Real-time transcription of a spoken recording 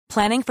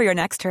Planning for your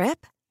next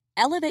trip?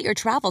 Elevate your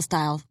travel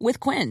style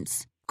with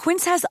Quince.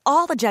 Quince has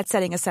all the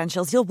jet-setting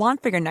essentials you'll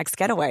want for your next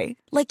getaway,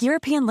 like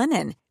European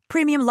linen,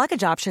 premium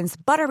luggage options,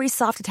 buttery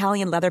soft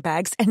Italian leather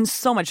bags, and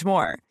so much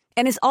more.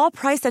 And is all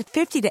priced at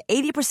 50 to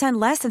 80%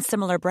 less than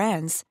similar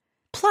brands.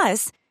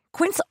 Plus,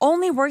 Quince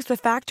only works with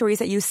factories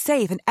that use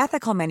safe and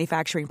ethical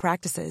manufacturing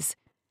practices.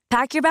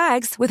 Pack your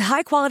bags with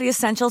high-quality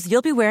essentials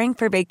you'll be wearing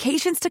for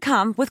vacations to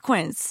come with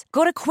Quince.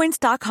 Go to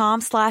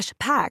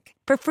quince.com/pack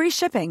for free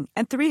shipping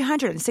and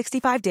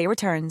 365-day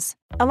returns.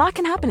 A lot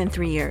can happen in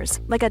 3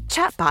 years, like a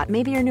chatbot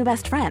may be your new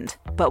best friend.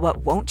 But what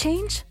won't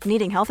change?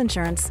 Needing health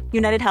insurance.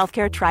 United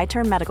Healthcare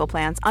Tri-Term Medical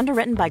Plans,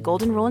 underwritten by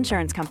Golden Rule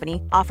Insurance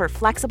Company, offer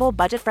flexible,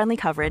 budget-friendly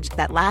coverage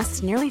that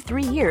lasts nearly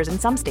 3 years in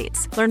some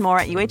states. Learn more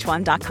at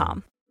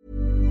uh1.com.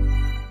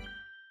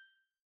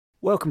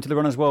 Welcome to the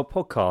Runner's World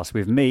podcast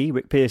with me,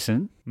 Rick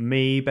Pearson.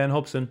 Me, Ben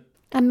Hobson.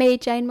 And me,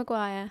 Jane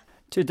Maguire.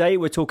 Today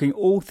we're talking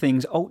all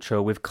things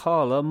ultra with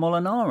Carla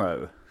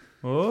Molinaro.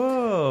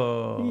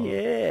 Oh.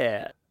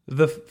 Yeah.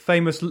 The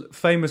famous La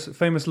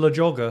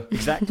Jogger.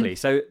 Exactly.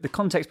 So the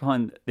context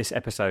behind this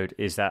episode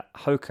is that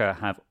Hoka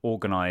have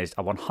organised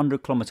a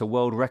 100-kilometre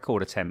world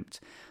record attempt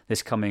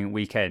this coming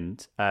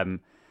weekend.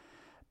 Ben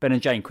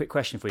and Jane, quick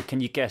question for you.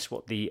 Can you guess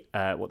what the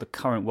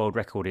current world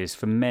record is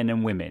for men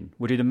and women?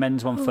 We'll do the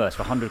men's one first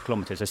for 100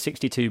 kilometres, so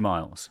 62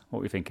 miles. What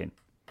are we thinking?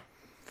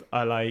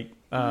 I like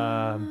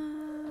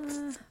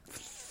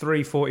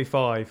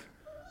 3:45.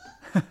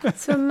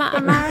 So a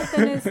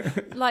marathon is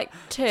like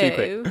Too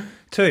quick.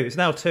 2. It's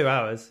now 2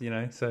 hours,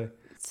 so...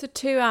 So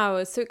 2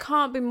 hours. So it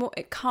can't be more.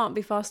 It can't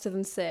be faster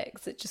than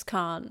 6. It just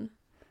can't.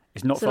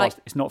 It's not So fast.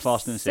 like It's not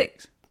faster than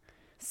 6.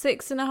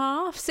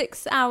 6.5.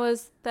 6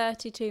 hours,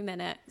 32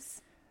 minutes.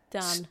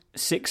 Done.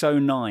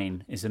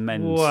 6:09 is the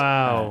men's.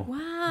 Wow.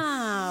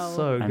 Wow.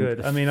 So And good.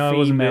 the I mean, I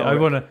wasn't being, I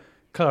female want to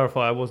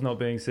clarify, I was not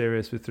being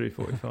serious with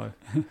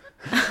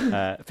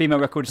 3:45. Female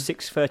record is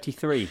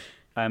 6:33.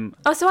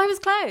 Oh, so I was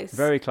close.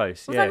 Very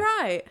close. Was yeah. I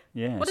right?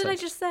 Yeah. What did I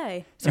just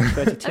say?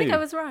 6:32. I think I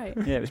was right.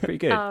 Yeah, it was pretty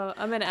good. Oh,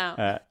 I meant it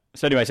out.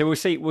 So anyway, so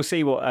we'll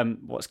see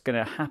what's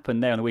going to happen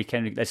there on the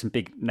weekend. There's some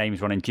big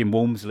names running. Jim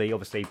Walmsley,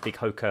 obviously big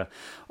Hoka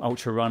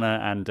ultra runner,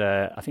 and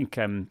I think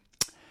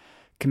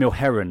Camille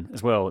Herron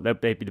as well. They'd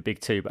be the big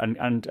two.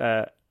 And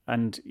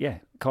yeah,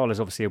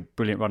 Carla's obviously a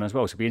brilliant runner as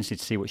well. So it'll be interesting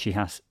to see what she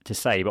has to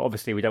say. But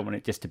obviously, we don't want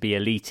it just to be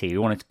elite. We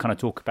want to kind of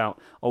talk about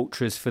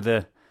ultras for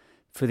the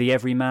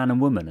every man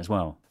and woman as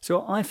well.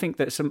 So I think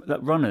that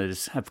that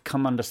runners have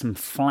come under some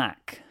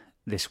flack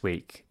this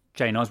week.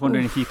 Jane, I was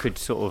wondering if you could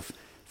sort of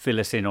fill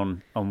us in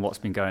on what's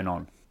been going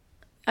on.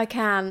 I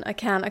can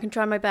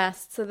try my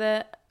best.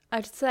 So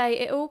I'd say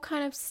it all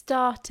kind of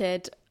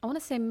started, I want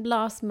to say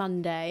last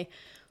Monday,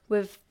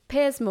 with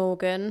Piers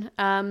Morgan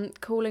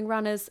calling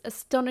runners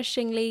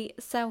astonishingly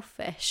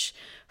selfish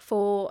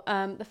for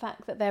the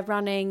fact that they're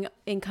running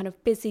in kind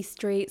of busy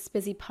streets,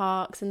 busy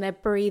parks, and they're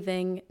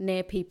breathing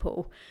near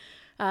people.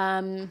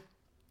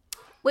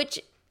 Which,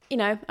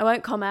 I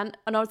won't comment,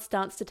 an odd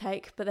stance to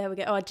take, but there we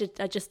go. Oh, I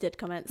just did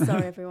comment.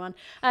 Sorry, everyone.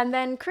 And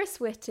then Chris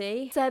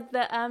Whitty said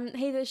that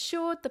he'd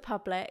assured the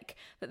public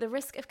that the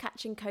risk of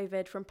catching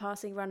COVID from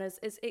passing runners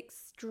is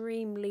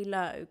extremely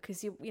low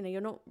because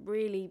you're not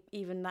really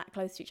even that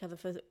close to each other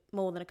for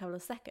more than a couple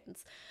of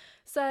seconds.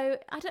 So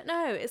I don't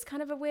know. It's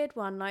kind of a weird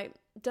one. Like,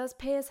 does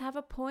Piers have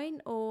a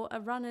point, or are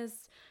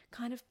runners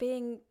kind of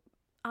being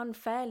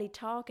unfairly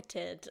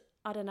targeted?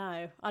 I don't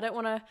know. I don't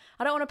want to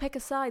pick a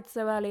side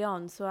so early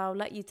on, so I'll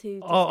let you two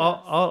discuss.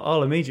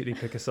 I'll immediately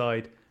pick a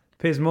side.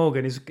 Piers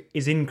Morgan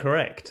is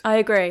incorrect. I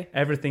agree.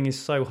 Everything is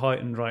so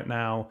heightened right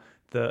now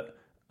that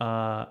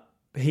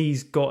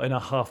he's got in a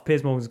huff.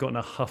 Piers Morgan's got in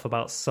a huff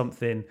about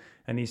something,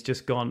 and he's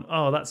just gone,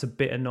 oh, that's a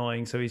bit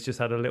annoying, so he's just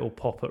had a little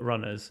pop at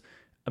runners.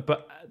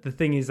 But the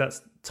thing is,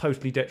 that's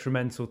totally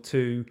detrimental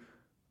to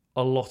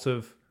a lot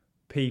of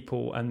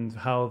people and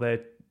how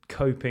they're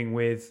coping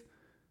with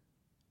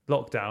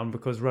lockdown,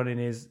 because running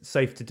is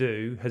safe to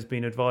do, has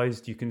been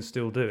advised you can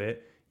still do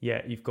it,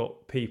 yet you've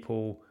got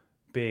people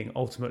being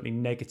ultimately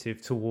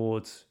negative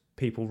towards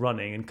people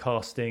running and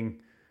casting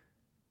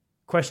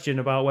question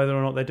about whether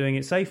or not they're doing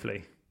it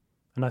safely.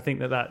 And I think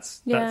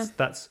that's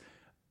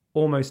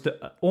almost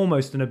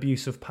an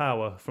abuse of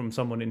power from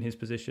someone in his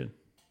position.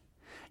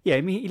 Yeah,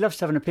 I mean, he loves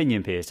to have an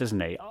opinion, Piers, doesn't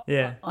he?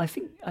 Yeah. I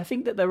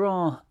think that there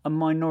are a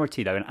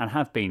minority, though, and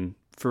have been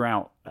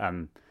throughout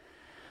the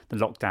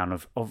lockdown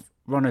of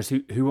runners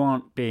who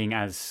aren't being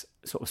as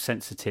sort of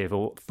sensitive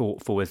or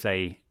thoughtful as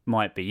they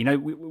might be.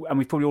 And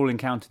we've probably all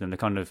encountered them. They're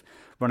kind of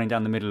running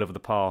down the middle of the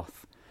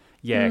path,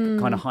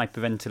 kind of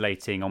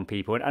hyperventilating on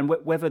people. And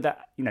whether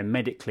that,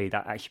 medically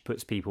that actually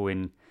puts people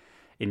in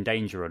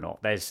danger or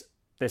not, there's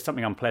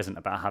something unpleasant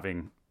about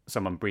having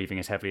someone breathing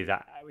as heavily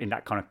in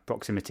that kind of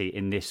proximity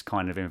in this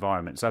kind of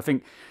environment. So I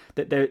think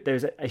that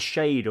there's a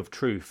shade of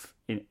truth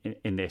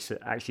in this.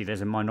 Actually,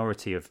 there's a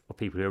minority of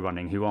people who are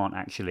running who are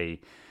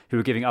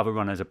giving other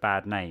runners a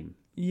bad name.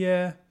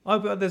 Yeah,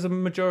 but there's a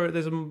majority.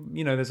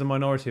 There's a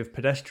minority of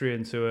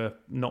pedestrians who are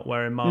not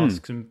wearing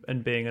masks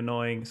and being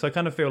annoying. So I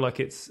kind of feel like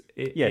it's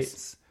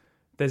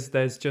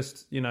there's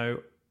just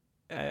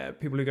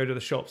people who go to the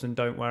shops and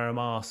don't wear a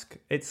mask.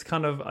 It's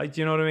kind of,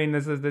 do you know what I mean?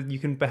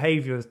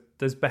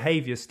 There's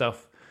behaviour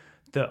stuff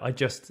that I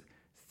just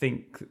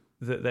think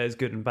that there's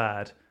good and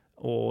bad,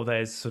 or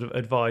there's sort of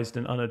advised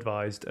and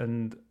unadvised.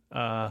 And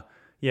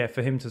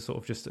for him to sort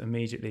of just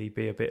immediately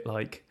be a bit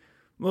like,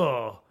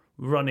 oh,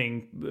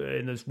 running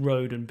in this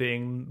road and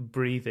being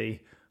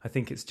breathy, I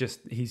think it's to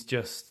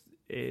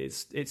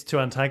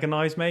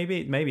antagonise.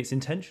 Maybe it's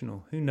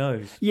intentional. Who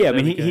knows? Yeah, I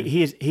mean,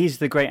 he's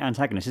the great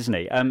antagonist, isn't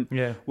he?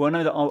 Yeah. Well, I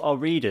know that our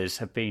readers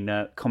have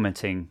been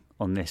commenting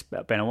on this,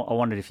 but Ben, I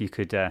wondered if you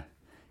could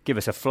give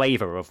us a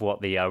flavour of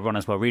what the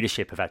Runners World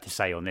readership have had to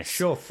say on this.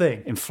 Sure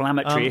thing.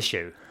 Inflammatory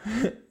issue.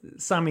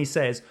 Sammy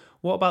says,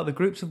 "What about the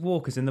groups of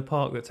walkers in the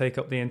park that take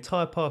up the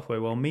entire pathway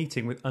while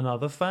meeting with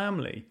another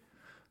family?"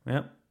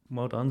 Yep.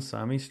 Well done,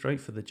 Sammy. Straight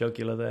for the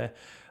jugular there.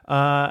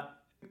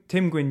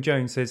 Tim Gwyn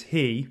Jones says,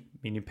 he,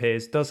 meaning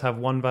Piers, does have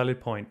one valid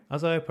point.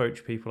 As I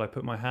approach people, I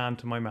put my hand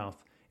to my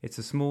mouth. It's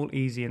a small,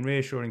 easy and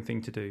reassuring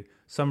thing to do.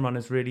 Some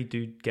runners really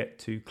do get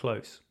too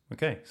close.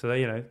 Okay, so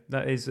there,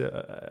 that is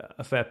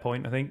a fair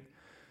point, I think.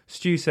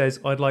 Stu says,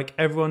 I'd like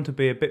everyone to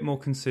be a bit more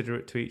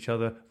considerate to each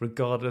other,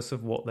 regardless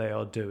of what they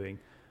are doing.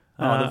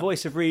 The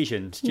voice of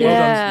reason, Stu. Yeah.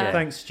 Well done,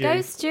 thanks, Stu.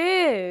 Go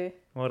Stu.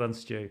 Well done,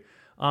 Stu.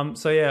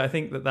 I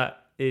think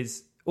that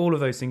is, all of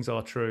those things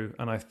are true,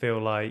 and I feel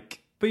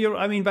like,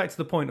 back to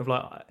the point of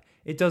like,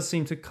 it does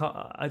seem to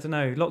cut. I don't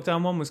know.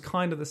 Lockdown 1 was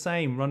kind of the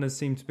same. Runners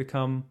seemed to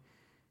become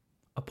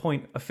a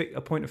point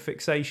of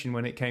fixation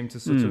when it came to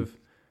sort of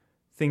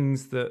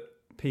things that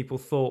people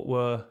thought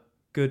were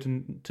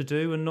good to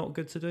do and not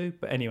good to do.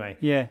 But anyway,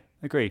 yeah,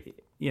 agree.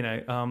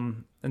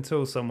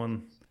 Until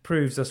someone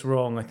proves us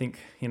wrong, I think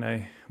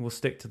we'll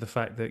stick to the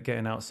fact that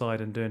getting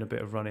outside and doing a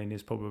bit of running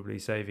is probably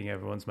saving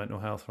everyone's mental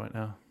health right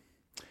now.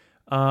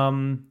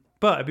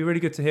 But it'd be really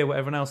good to hear what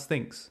everyone else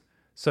thinks.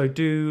 So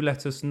do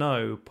let us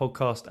know.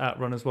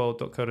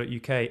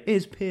 podcast@runnersworld.co.uk.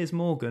 Is Piers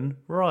Morgan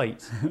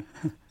right?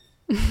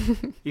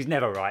 He's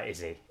never right,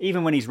 is he?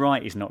 Even when he's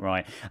right, he's not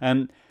right.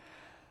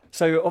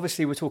 So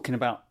obviously we're talking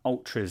about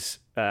ultras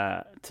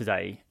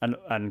today,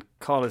 and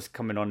Carla's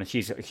coming on, and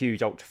she's a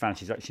huge ultra fan.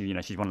 She's actually,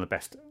 she's one of the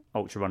best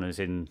ultra runners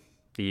in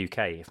the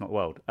UK, if not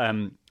world.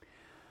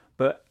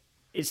 But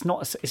it's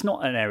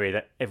not an area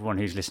that everyone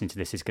who's listening to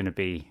this is going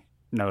to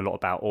know a lot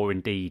about, or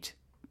indeed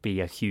be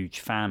a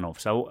huge fan of.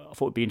 So I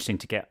thought it'd be interesting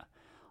to get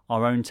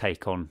our own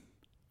take on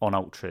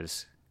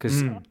ultras,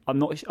 because I'm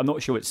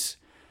not sure it's.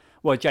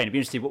 Well, Jane, it'd be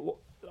interesting. What,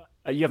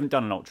 you haven't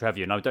done an ultra, have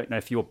you? And I don't know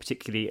if you're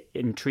particularly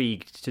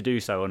intrigued to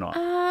do so or not.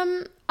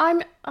 I'm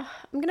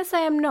going to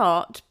say I'm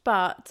not,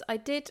 but I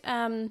did.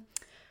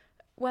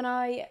 When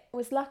I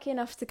was lucky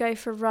enough to go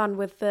for a run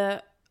with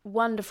the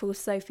wonderful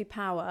Sophie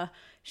Power,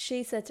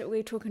 she said that we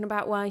were talking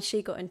about why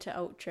she got into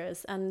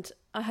ultras, and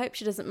I hope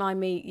she doesn't mind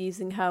me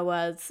using her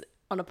words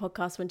on a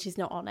podcast when she's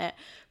not on it.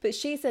 But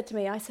she said to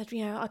me, I said,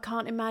 I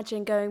can't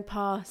imagine going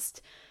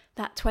past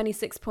that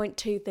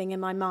 26.2 thing in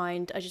my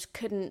mind. I just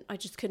couldn't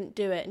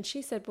do it. And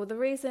she said, well, the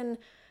reason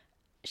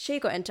she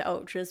got into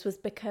ultras was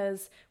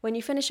because when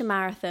you finish a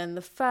marathon,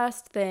 the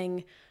first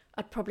thing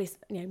I'd probably,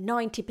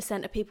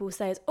 90% of people will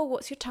say is, oh,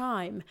 what's your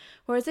time?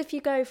 Whereas if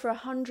you go for a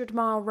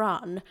 100-mile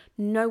run,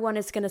 no one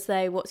is going to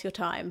say, what's your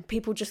time?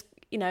 People just,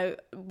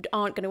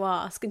 aren't going to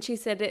ask. And she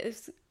said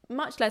it's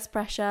much less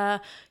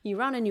pressure. You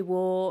run and you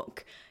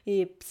walk,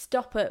 you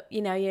stop at,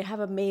 you have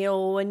a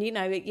meal, and,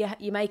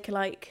 you make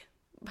like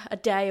a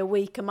day, a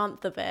week, a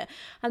month of it.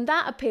 And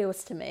that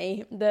appeals to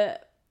me,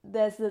 that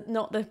there's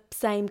not the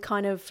same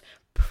kind of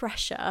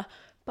pressure.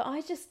 But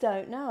I just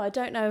don't know. I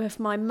don't know if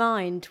my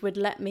mind would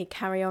let me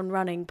carry on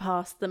running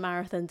past the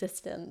marathon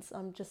distance.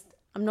 I'm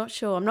not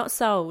sure. I'm not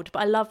sold,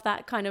 but I love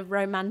that kind of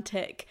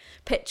romantic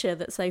picture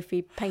that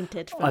Sophie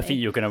painted for me. I think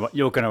you're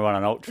gonna run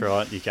an ultra,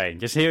 aren't you, Jane?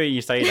 Just hearing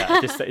you say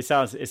that, it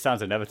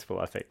sounds inevitable,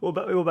 I think. What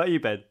about you,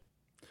 Ben?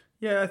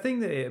 Yeah, I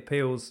think that it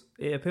appeals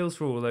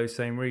for all those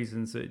same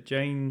reasons that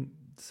Jane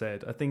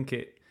said. I think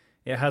it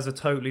has a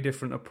totally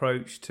different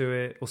approach to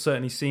it, or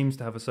certainly seems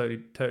to have a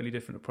totally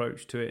different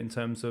approach to it in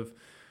terms of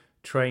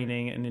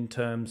training and in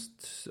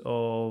terms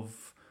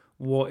of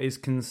what is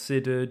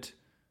considered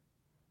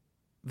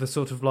the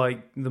sort of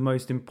like the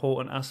most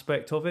important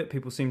aspect of it.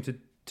 People seem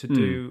to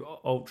do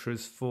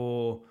ultras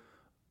for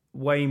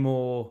way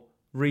more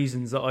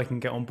reasons that I can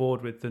get on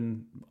board with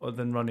than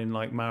running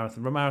like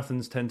marathon.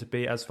 Marathons tend to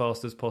be as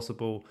fast as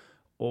possible,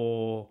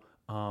 or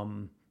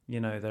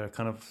they're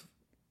kind of,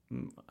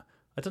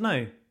 I don't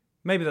know,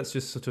 maybe that's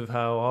just sort of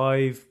how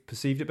I've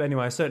perceived it. But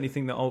anyway, I certainly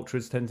think that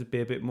ultras tend to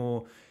be a bit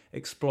more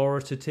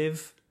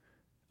explorative.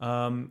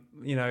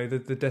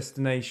 The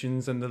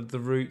destinations and the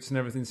routes and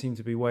everything seem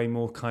to be way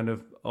more kind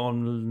of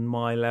on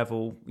my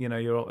level.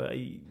 You're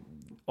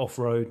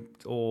off-road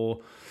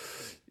or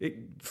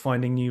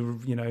finding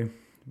new,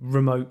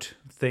 remote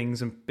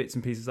things and bits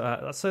and pieces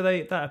like that. So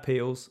that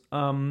appeals.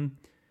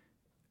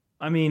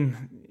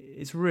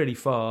 It's really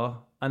far,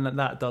 and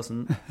that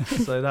doesn't.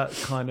 So that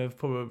kind of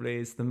probably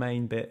is the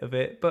main bit of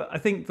it. But I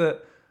think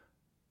that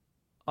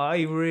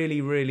I really,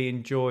 really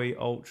enjoy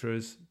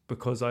ultras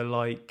because I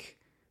like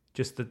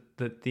just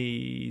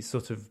the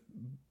sort of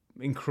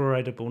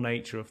incredible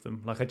nature of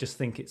them. Like, I just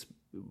think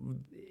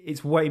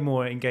it's way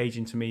more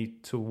engaging to me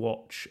to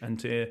watch and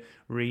to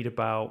read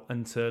about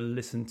and to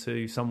listen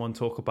to someone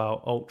talk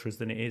about ultras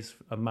than it is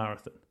a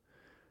marathon.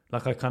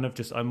 Like,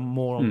 I'm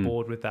more on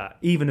board with that.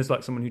 Even as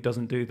like someone who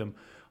doesn't do them,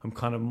 I'm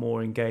kind of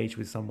more engaged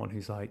with someone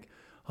who's like,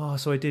 oh,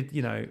 so I did,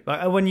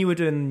 like when you were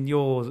doing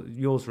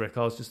yours, Rick,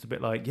 I was just a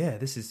bit like, yeah,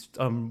 this is,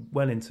 I'm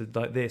well into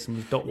like this and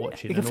was dot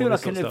watching. It can feel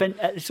like an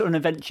sort of an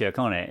adventure,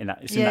 can't it? In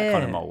that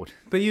kind of mould.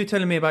 But you were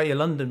telling me about your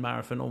London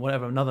marathon or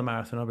whatever, another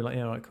marathon, I'll be like,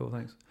 yeah, all right, cool,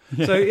 thanks.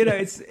 So,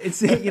 it's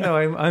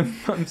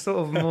I'm sort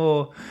of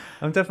more,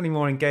 I'm definitely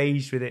more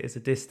engaged with it as a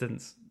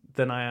distance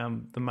than I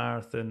am the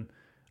marathon.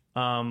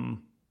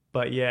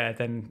 But yeah,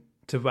 then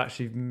to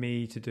actually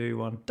me to do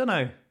one, don't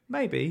know,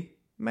 maybe.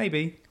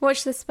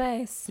 Watch the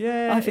space.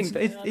 Yeah, I think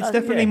it's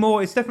definitely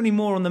more. It's definitely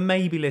more on the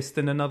maybe list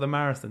than another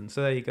marathon.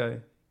 So there you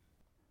go.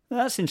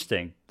 That's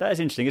interesting. That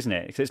is interesting, isn't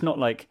it? Because it's not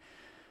like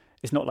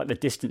the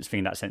distance thing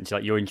in that sense.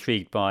 Like, you're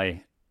intrigued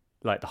by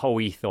like the whole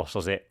ethos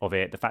of it,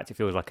 the fact it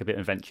feels like a bit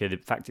of adventure, the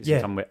fact it's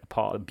in some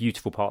a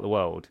beautiful part of the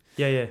world.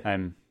 Yeah.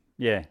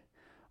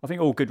 I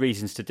think all good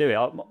reasons to do it.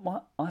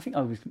 I think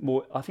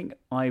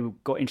I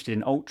got interested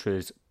in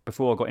ultras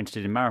before I got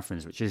interested in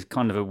marathons, which is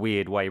kind of a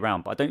weird way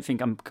round. But I don't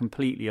think I'm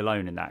completely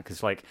alone in that,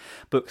 because like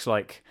books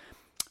like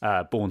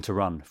Born to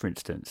Run, for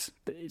instance,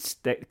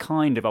 they're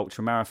kind of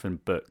ultra marathon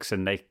books,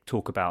 and they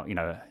talk about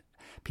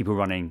people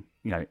running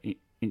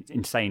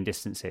insane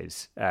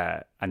distances,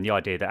 and the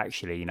idea that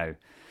actually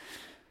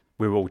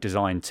we're all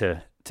designed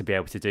to be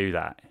able to do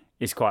that.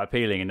 It's quite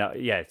appealing, and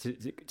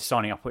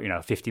signing up, a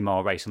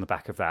 50-mile race on the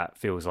back of that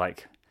feels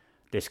like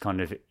this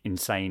kind of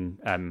insane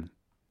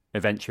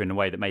adventure in a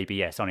way that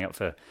maybe signing up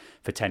for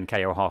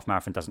 10k or a half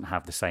marathon doesn't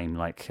have the same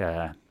like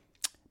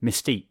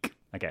mystique,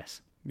 I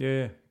guess.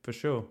 Yeah, for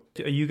sure.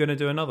 Are you going to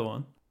do another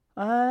one?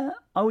 I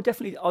would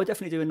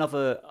definitely do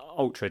another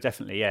ultra.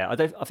 Definitely, yeah. I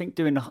think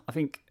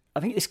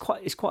it's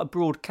quite a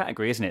broad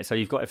category, isn't it? So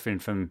you've got everything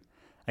from,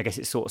 I guess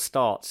it sort of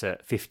starts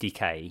at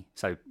 50k,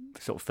 so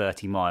sort of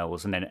 30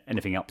 miles, and then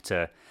anything up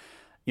to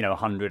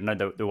 100. I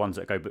know the ones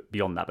that go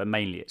beyond that, but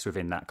mainly it's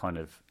within that kind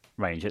of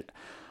range.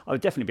 I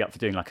would definitely be up for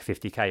doing like a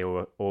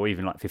 50k or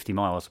even like 50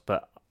 miles,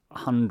 but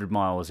 100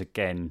 miles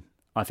again,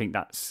 I think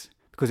that's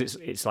because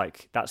it's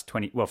like that's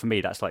 20. Well, for me,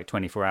 that's like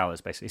 24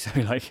 hours basically. So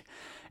like,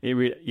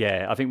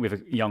 I think with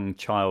a young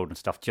child and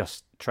stuff,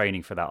 just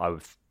training for that, I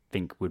would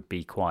think would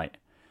be quite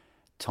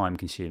time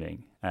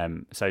consuming.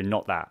 So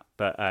not that,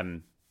 but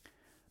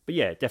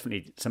yeah,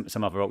 definitely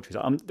some other ultras.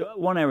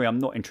 One area I'm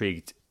not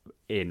intrigued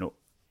in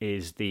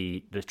is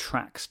the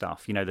track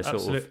stuff. The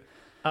sort of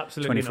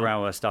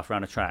 24-hour stuff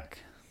around a track.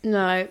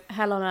 No,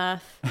 hell on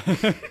earth.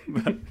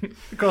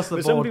 Across the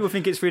board. Some people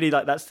think it's really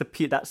like that's the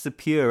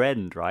pure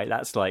end, right?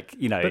 That's like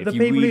if you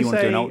really want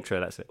to do an ultra,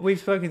 that's it. We've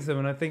spoken to them,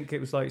 and I think it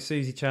was like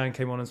Susie Chan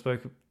came on and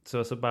spoke to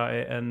us about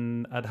it,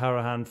 and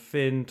Adharahan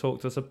Finn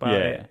talked to us about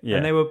it,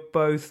 and they were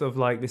both of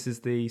like, this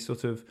is the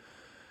sort of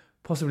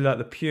possibly like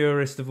the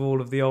purest of all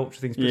of the ultra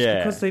things,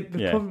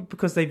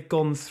 because they've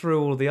gone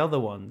through all of the other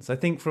ones. I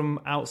think from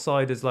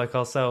outsiders like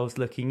ourselves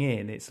looking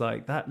in, it's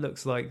like that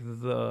looks like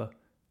the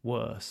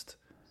worst.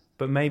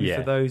 But maybe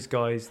for those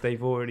guys,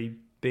 they've already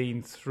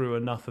been through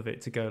enough of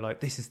it to go like,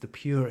 this is the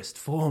purest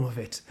form of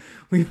it.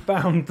 We've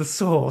found the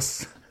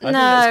source.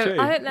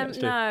 I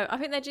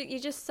think you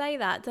just say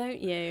that, don't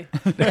you?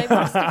 They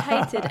must have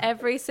hated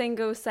every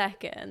single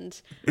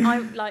second.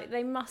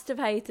 They must have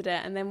hated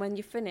it, and then when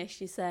you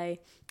finish, you say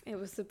it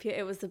was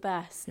the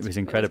best. It was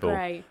incredible. It was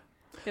great.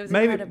 It was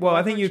maybe. incredible. Well,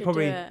 I think you'd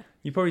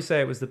probably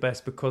say it was the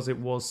best because it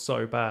was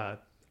so bad,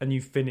 and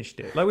you finished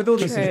it. Like with all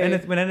these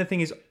things, when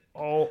anything is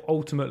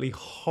ultimately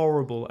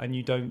horrible and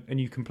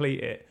you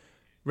complete it,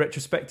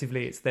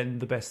 retrospectively it's then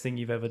the best thing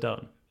you've ever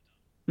done.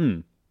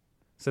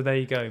 So there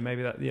you go.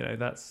 Maybe that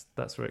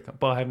that's where it comes.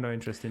 But I have no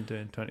interest in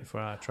doing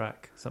 24-hour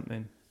track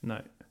something.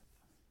 No,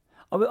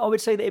 I would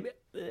say that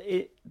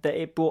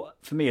it brought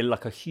for me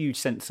like a huge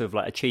sense of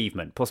like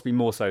achievement, possibly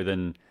more so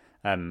than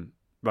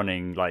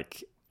running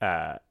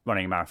a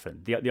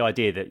marathon. The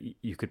idea that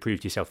you could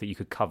prove to yourself that you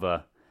could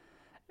cover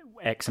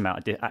X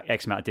amount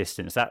of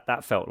distance,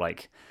 that felt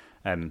like.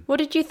 What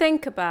did you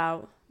think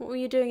about? What were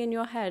you doing in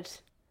your head?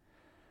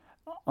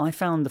 I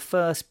found the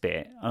first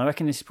bit, and I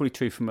reckon this is probably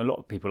true from a lot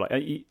of people,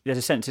 like there's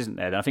a sense, isn't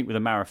there? And I think with a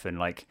marathon,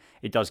 like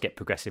it does get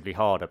progressively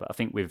harder, but I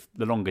think with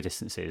the longer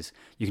distances,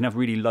 you can have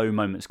really low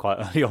moments quite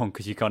early on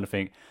because you kind of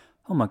think,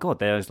 oh my God,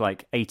 there's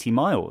like 80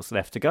 miles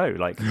left to go.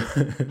 Like,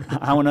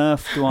 how on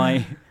earth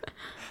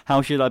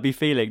how should I be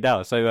feeling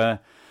now? So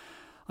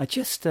I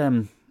just, I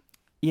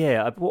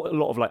brought a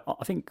lot of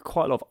I think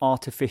quite a lot of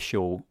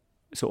artificial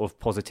sort of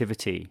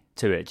positivity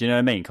to it. Do you know what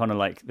I mean? Kind of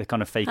like the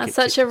kind of fake. That's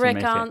such a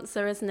Rick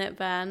answer, isn't it,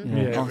 Ben?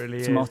 Yeah, it really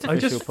is. I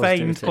just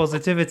feigned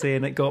positivity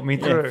and it got me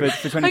through.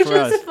 For 24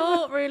 hours. I just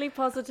thought really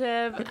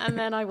positive, and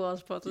then I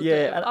was positive.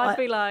 Yeah, I'd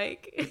be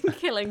like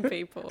killing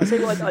people. I tell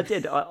you what I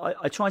did.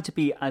 I tried to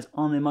be as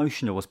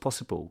unemotional as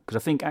possible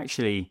because I think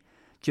actually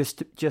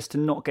just to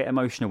not get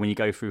emotional when you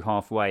go through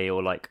halfway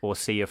or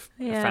see a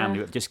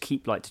family, just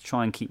keep to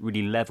try and keep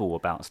really level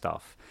about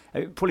stuff.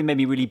 It probably made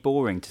me really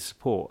boring to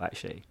support,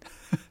 actually.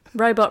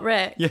 Robot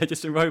Rick. Yeah,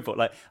 just a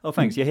robot. Oh,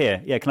 thanks, you're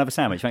here. Yeah, can I have a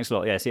sandwich? Thanks a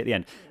lot. Yeah, see you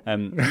at the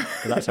end.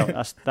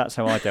 That's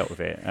how I dealt with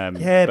it.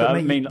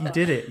 But mate, you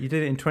did it. You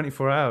did it in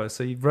 24 hours.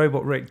 So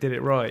Robot Rick did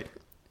it right.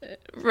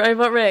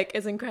 Robot Rick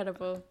is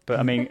incredible. But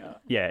I mean,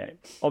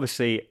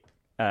 obviously,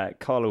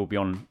 Carla will be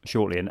on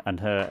shortly, and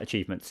her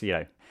achievements,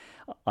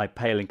 I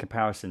pale in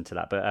comparison to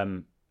that. But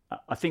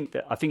I think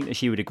that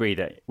she would agree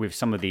that with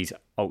some of these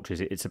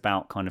ultras, it's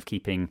about kind of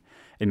keeping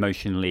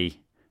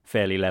emotionally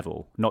fairly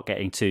level, not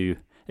getting too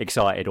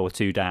excited or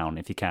too down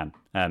if you can.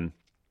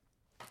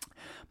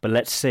 But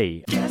let's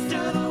see. Guest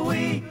of the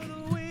week,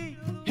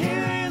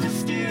 here in the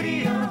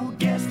studio.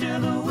 Guest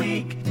of the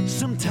week,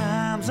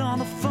 sometimes on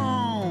the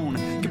phone.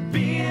 Could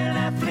be an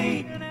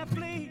athlete,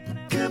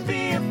 could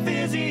be a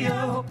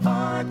physio,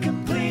 or a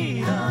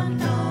complete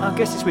unknown. Our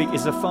guest this week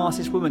is the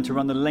fastest woman to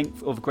run the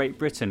length of Great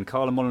Britain.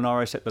 Carla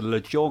Molinaro set the Le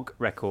Jog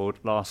record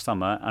last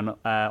summer, and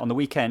on the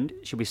weekend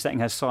she'll be setting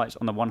her sights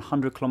on the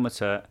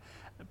 100-kilometre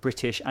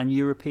British and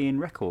European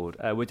record.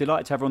 We're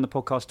delighted to have her on the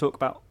podcast to talk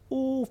about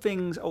all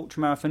things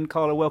ultramarathon.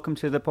 Carla, welcome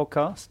to the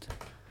podcast.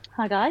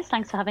 Hi guys,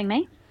 thanks for having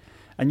me.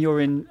 And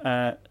you're in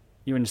the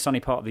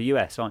sunny part of the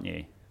US, aren't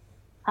you?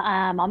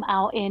 I'm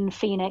out in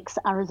Phoenix,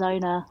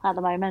 Arizona at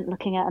the moment,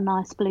 looking at a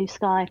nice blue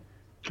sky.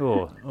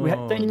 Oh,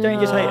 don't you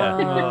just hate her?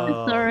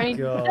 Oh, Sorry.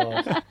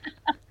 God.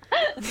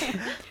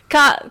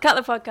 Cut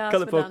the podcast. Cut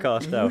the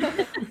podcast now.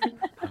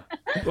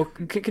 Well,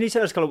 can you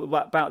tell us, Carla,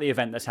 about the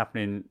event that's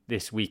happening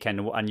this weekend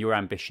and your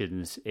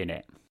ambitions in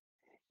it?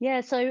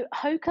 Yeah, so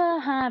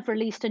Hoka have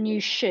released a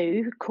new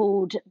shoe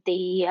called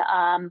the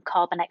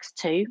Carbon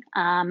X2.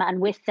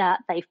 And with that,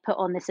 they've put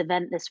on this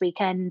event this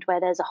weekend where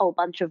there's a whole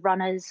bunch of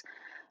runners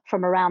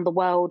from around the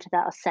world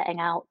that are setting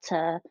out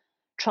to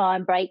try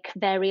and break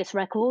various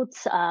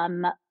records,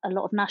 a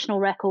lot of national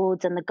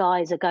records, and the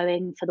guys are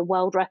going for the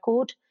world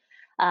record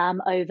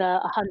over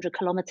 100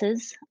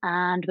 kilometers.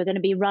 And we're going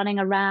to be running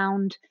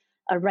around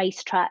a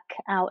racetrack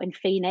out in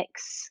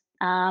Phoenix,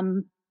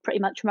 pretty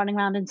much running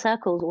around in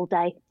circles all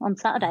day on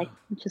Saturday,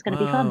 which is going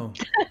to be fun.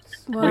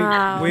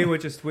 Wow. We were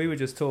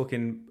just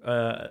talking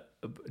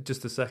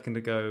just a second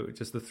ago,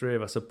 just the three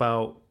of us,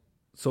 about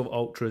sort of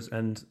ultras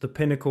and the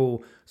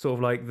pinnacle, sort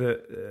of like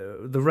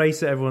the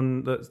race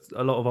that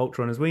a lot of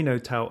ultra runners we know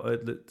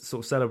that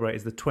sort of celebrate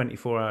is the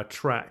 24-hour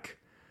track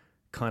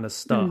kind of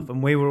stuff.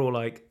 And we were all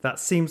like, that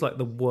seems like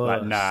the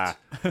worst. Nah.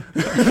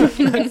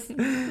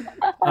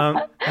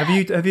 Have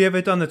you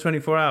ever done the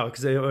 24-hour?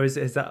 Or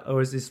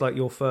is this like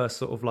your first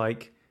sort of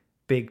like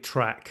big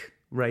track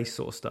race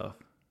sort of stuff?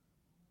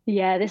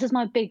 Yeah, this is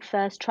my big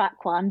first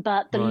track one,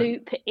 but the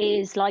loop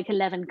is like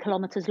 11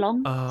 kilometers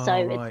long.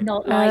 It's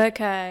not like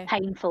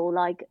painful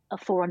like a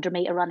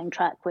 400-meter running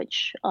track,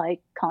 which I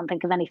can't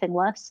think of anything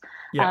worse.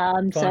 Yeah,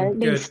 so at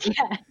least,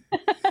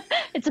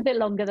 it's a bit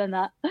longer than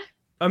that.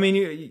 I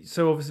mean,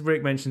 so obviously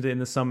Rick mentioned it in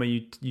the summer.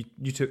 You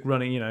took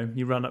running.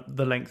 You run up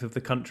the length of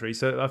the country.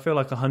 So I feel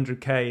like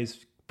 100k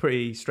is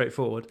pretty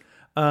straightforward.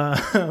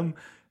 But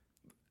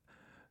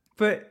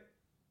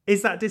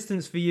is that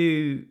distance for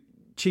you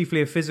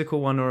chiefly a physical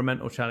one or a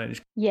mental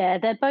challenge? Yeah,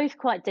 they're both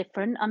quite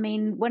different. I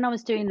mean, when I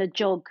was doing the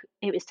jog,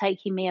 it was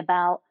taking me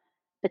about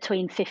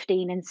between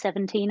 15 and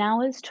 17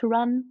 hours to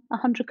run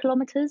 100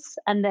 kilometers.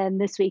 And then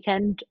this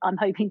weekend, I'm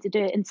hoping to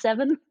do it in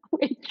 7,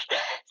 which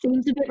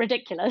seems a bit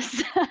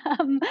ridiculous.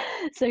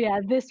 So yeah,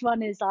 this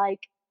one is like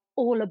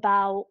all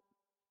about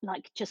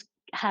like just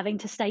having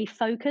to stay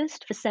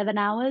focused for 7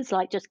 hours,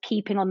 like just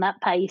keeping on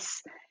that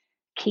pace,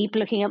 keep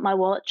looking at my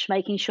watch,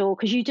 making sure,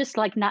 because you just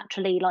like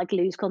naturally like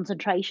lose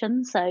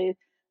concentration. So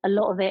a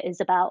lot of it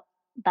is about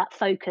that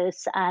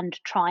focus and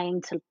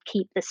trying to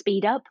keep the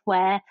speed up,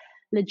 where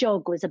the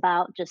jog was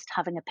about just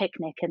having a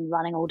picnic and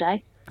running all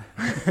day.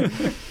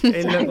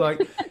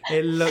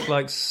 It looked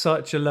like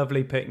such a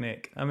lovely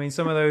picnic. I mean,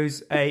 some of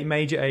those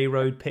major A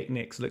road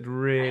picnics looked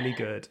really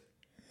good.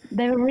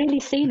 They were really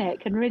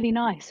scenic and really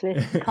nice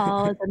with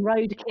cars and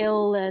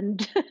roadkill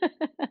and.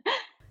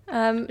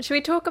 Should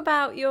we talk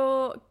about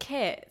your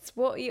kits?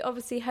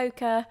 Obviously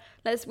Hoka.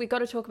 We got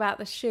to talk about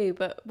the shoe,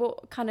 but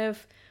what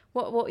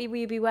will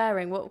you be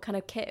wearing? What kind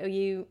of kit are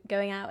you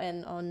going out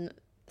in on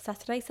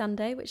Saturday,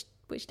 Sunday?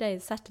 Which day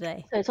is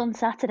Saturday? So it's on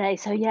Saturday.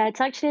 So yeah,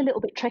 it's actually a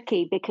little bit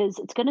tricky because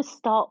it's going to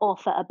start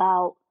off at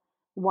about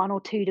 1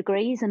 or 2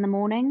 degrees in the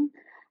morning.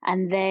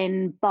 And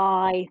then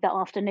by the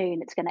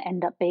afternoon, it's going to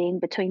end up being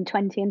between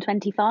 20 and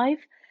 25.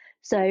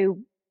 So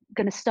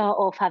going to start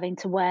off having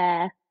to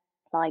wear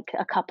like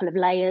a couple of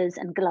layers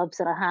and gloves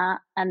and a hat,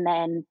 and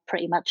then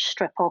pretty much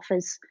strip off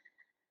as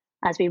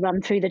we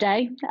run through the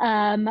day.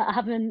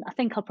 I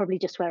think I'll probably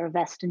just wear a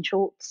vest and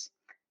shorts.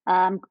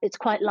 It's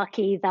quite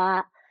lucky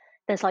that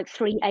there's like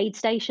 3 aid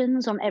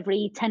stations on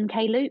every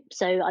 10k loop,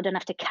 so I don't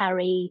have to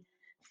carry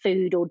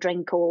food or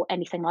drink or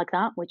anything like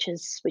that, which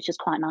is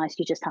quite nice.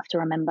 You just have to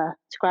remember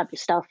to grab your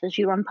stuff as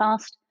you run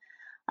past.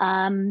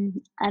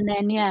 And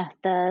then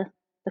the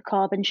the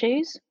carbon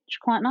shoes, which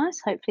are quite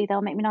nice. Hopefully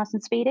they'll make me nice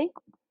and speedy.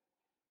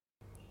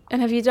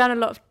 And have you done a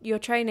lot of your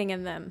training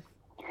in them?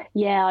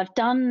 Yeah, I've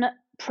done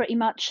pretty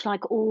much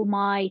like all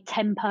my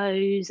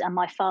tempos and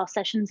my fast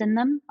sessions in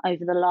them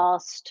over the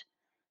last,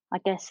 I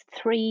guess,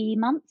 3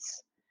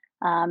 months.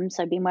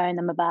 So I've been wearing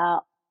them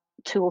about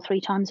 2 or 3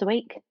 times a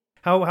week.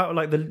 How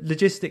like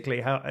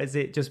logistically, how has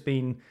it just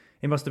been?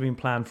 It must have been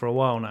planned for a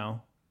while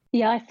now.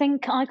 Yeah, I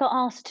think I got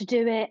asked to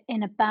do it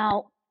in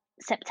about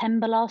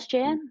September last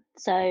year.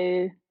 So,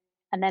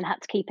 and then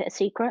had to keep it a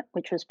secret,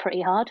 which was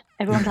pretty hard.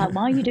 Everyone's like,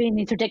 why are you doing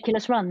these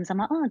ridiculous runs? I'm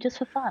like, oh, just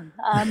for fun.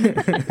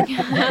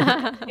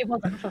 It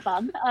wasn't for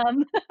fun.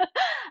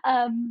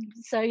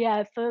 So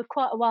yeah, for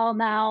quite a while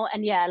now.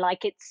 And yeah,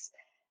 like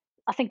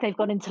I think they've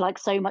gone into like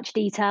so much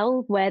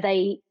detail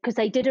because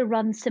they did a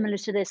run similar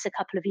to this a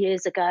couple of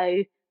years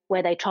ago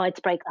where they tried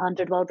to break the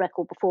 100 world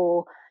record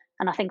before.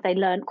 And I think they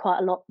learned quite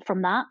a lot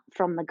from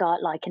the guy,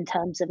 like in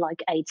terms of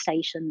like aid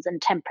stations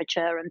and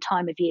temperature and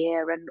time of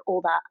year and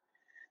all that.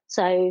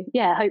 So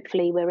yeah,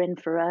 hopefully we're in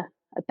for a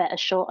better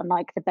shot and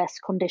like the best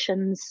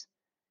conditions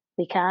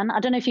we can. I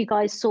don't know if you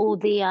guys saw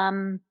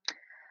the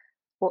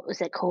what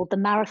was it called? The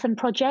marathon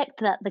project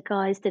that the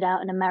guys did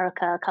out in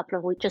America a couple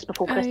of weeks just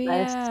before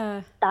Christmas.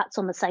 Yeah. That's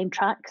on the same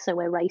track, so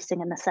we're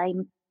racing in the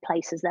same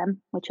place as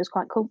them, which was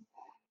quite cool.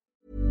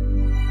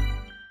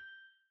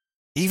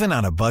 Even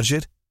on a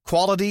budget,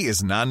 quality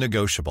is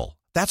non-negotiable.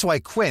 That's why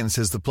Quince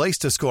is the place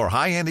to score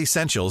high-end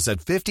essentials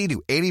at 50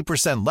 to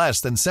 80% less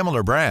than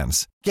similar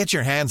brands. Get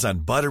your hands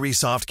on buttery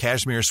soft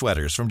cashmere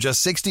sweaters from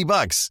just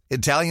 $60,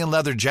 Italian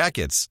leather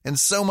jackets, and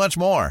so much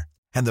more.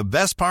 And the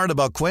best part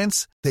about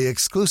Quince, they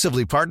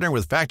exclusively partner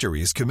with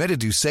factories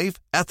committed to safe,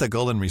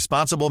 ethical, and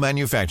responsible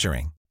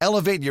manufacturing.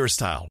 Elevate your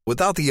style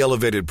without the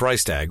elevated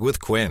price tag with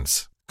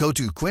Quince. Go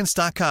to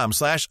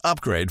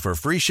quince.com/upgrade for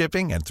free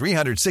shipping and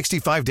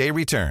 365-day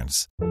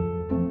returns.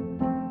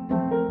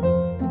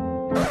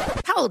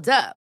 Hold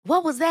up.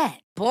 What was that?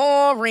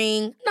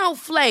 Boring. No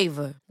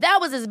flavor. That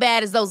was as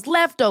bad as those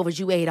leftovers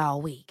you ate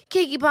all week.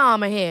 Keke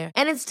Palmer here.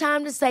 And it's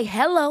time to say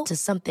hello to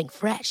something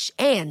fresh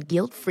and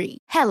guilt-free.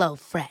 Hello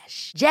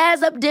Fresh.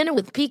 Jazz up dinner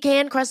with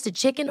pecan-crusted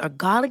chicken or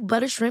garlic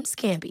butter shrimp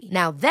scampi.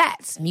 Now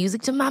that's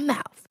music to my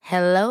mouth.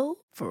 Hello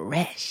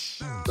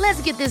Fresh.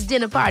 Let's get this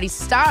dinner party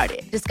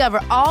started.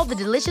 Discover all the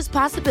delicious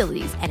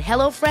possibilities at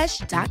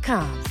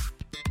HelloFresh.com.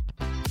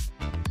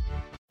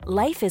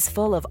 Life is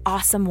full of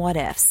awesome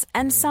what-ifs,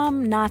 and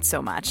some not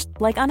so much,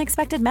 like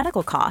unexpected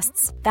medical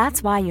costs.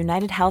 That's why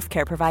United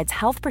Healthcare provides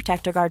Health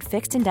Protector Guard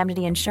fixed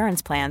indemnity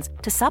insurance plans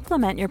to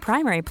supplement your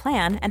primary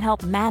plan and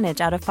help manage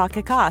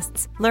out-of-pocket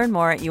costs. Learn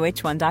more at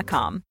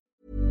UH1.com.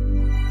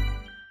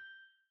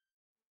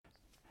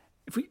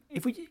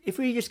 If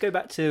we just go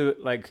back to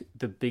like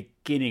the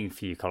beginning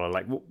for you, Carla,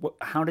 like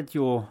how did do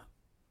you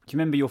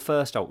remember your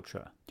first ultra?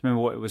 Do you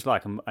remember what it was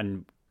like,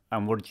 and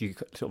what did you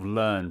sort of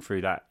learn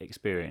through that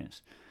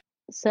experience?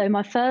 So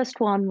my first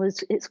one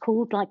it's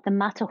called like the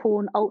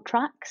Matterhorn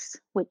Ultrax,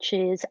 which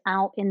is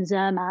out in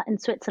Zermatt in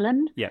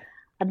Switzerland. Yeah.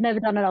 I'd never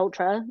done an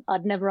ultra.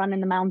 I'd never run in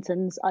the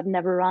mountains. I'd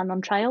never run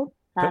on trail.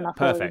 And I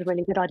thought it was a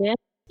really good idea.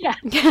 Yeah.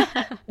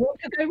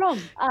 What could go wrong?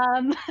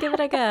 Give it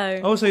a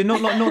go. Also,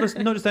 not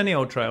just any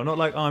old trail. Not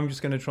like I'm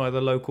just going to try the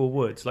local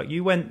woods. Like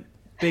you went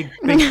big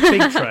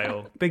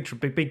trail, big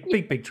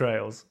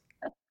trails.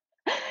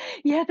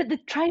 Yeah, but the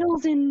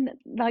trails in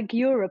like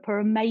Europe are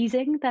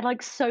amazing. They're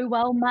like so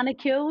well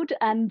manicured,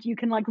 and you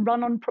can like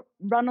run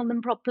on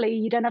them properly.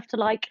 You don't have to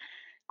like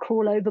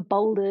crawl over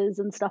boulders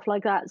and stuff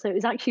like that. So it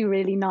was actually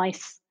really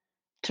nice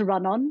to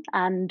run on.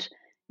 And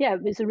yeah,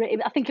 it was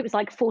I think it was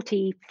like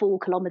 44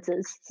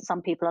 kilometers.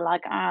 Some people are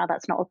like,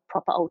 that's not a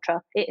proper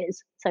ultra. It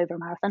is. It's over a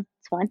marathon.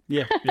 It's fine.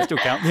 Yeah, it still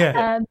counts.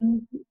 Yeah.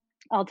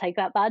 I'll take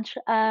that badge.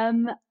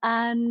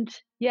 And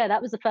yeah,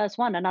 that was the first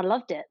one, and I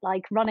loved it.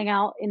 Like running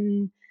out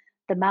in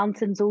the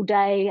mountains all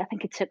day. I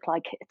think it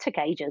took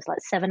ages, like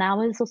 7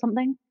 hours or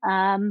something.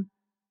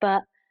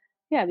 But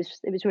yeah,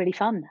 it was really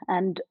fun.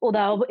 And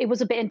although it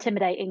was a bit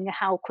intimidating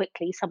how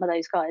quickly some of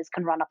those guys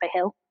can run up a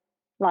hill,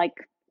 like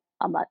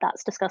I'm like,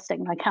 that's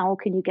disgusting. Like, how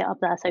can you get up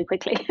there so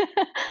quickly?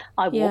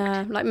 I walked.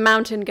 Yeah, like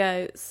mountain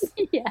goats.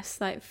 Yes,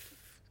 like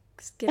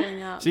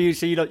skidding up. So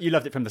you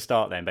loved it from the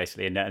start then,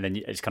 basically, and then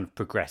it's kind of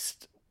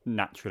progressed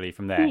naturally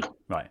from there,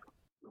 right?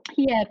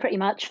 Yeah, pretty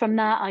much. From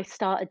that, I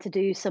started to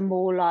do some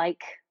more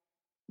like,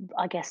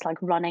 I guess, like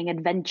running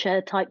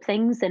adventure type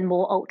things and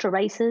more ultra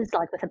races,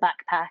 like with a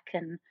backpack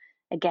and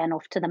again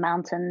off to the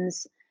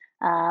mountains,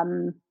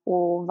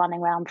 or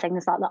running around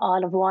things like the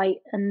Isle of Wight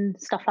and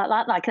stuff like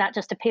that. Like that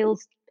just appealed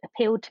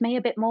to me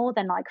a bit more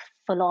than like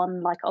full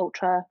on like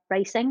ultra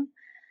racing.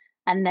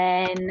 And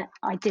then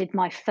I did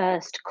my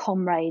first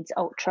Comrades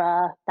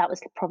Ultra. That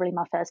was probably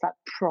my first like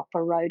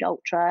proper road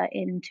ultra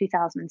in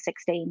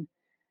 2016.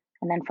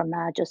 And then from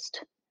there,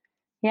 just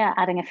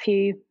adding a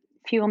few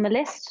on the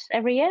list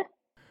every year.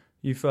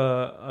 You've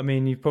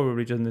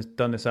probably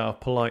done this out of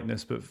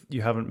politeness, but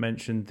you haven't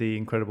mentioned the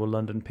incredible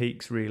London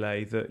Peaks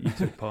relay that you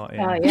took part in.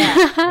 Oh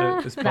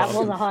yeah, that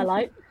was a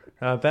highlight.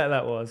 I bet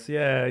that was,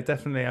 yeah,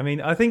 definitely. I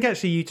mean, I think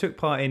actually you took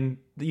part in.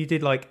 You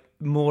did like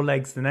more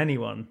legs than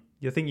anyone.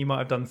 You think you might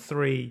have done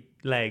 3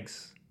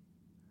 legs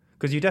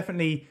because you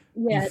definitely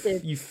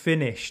you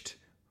finished,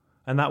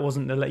 and that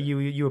wasn't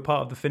you were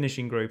part of the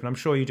finishing group, and I'm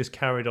sure you just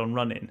carried on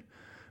running.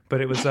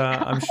 But it was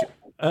I'm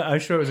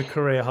sure it was a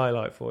career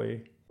highlight for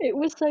you. It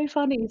was so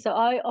funny. So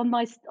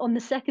on the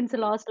second to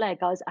last leg,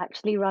 I was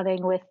actually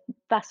running with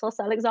Vassos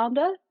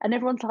Alexander, and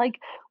everyone's like,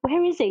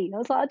 "Where is he?" And I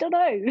was like, "I don't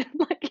know."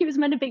 Like he was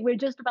meant to be. We are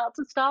just about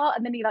to start,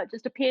 and then he like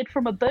just appeared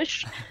from a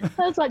bush.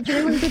 I was like, "Do you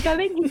know where we're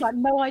going?" He's like,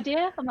 "No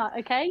idea." I'm like,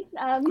 "Okay,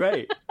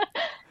 Great.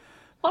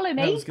 follow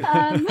me."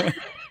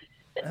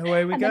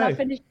 Away we and go. Then I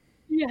finished.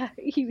 Yeah,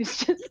 he was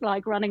just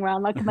like running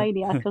around like a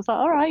maniac. I was like,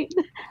 all right.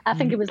 I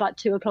think it was like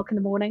 2:00 in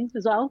the morning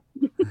as well.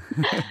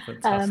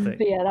 Fantastic.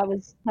 But yeah, that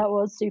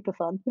was super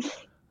fun.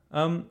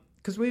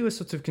 Because we were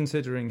sort of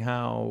considering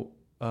how,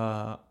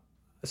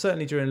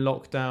 certainly during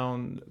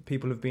lockdown,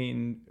 people have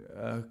been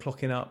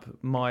clocking up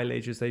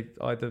mileage as they've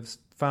either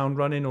found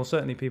running, or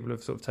certainly people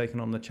have sort of taken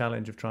on the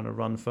challenge of trying to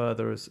run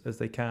further as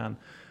they can.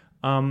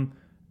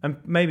 And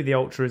maybe the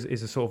ultra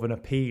is a sort of an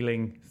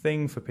appealing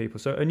thing for people.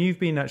 So, and you've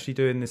been actually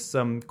doing this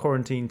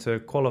quarantine to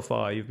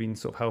qualify. You've been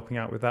sort of helping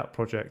out with that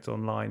project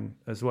online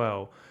as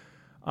well.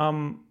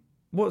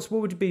 What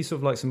would be sort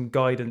of like some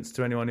guidance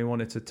to anyone who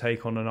wanted to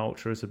take on an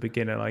ultra as a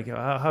beginner? Like,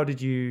 how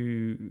did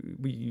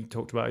you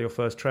talked about your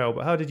first trail,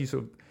 but how did you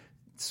sort of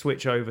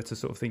switch over to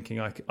sort of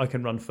thinking I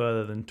can run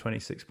further than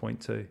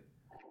 26.2?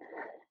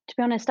 To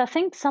be honest, I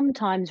think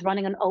sometimes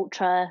running an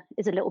ultra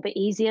is a little bit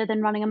easier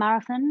than running a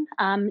marathon,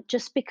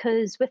 just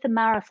because with a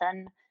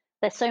marathon,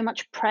 there's so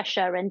much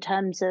pressure in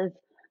terms of,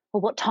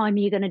 well, what time are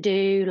you going to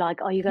do?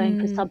 Like, are you going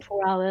for sub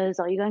 4 hours?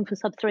 Are you going for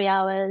sub 3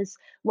 hours?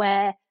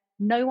 Where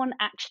no one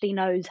actually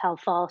knows how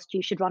fast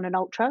you should run an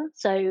ultra.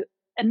 So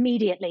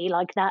immediately,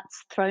 like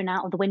that's thrown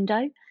out of the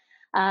window,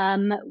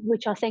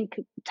 which I think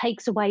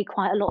takes away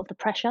quite a lot of the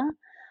pressure.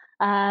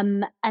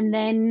 And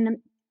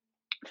then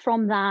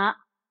from that,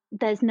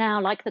 there's now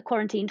like the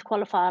quarantined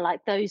qualifier, like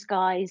those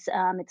guys,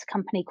 it's a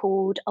company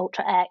called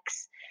Ultra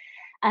X.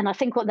 And I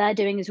think what they're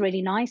doing is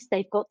really nice.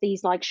 They've got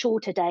these like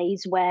shorter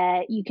days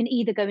where you can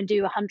either go and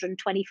do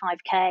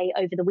 125K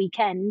over the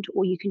weekend,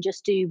 or you can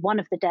just do one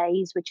of the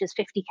days, which is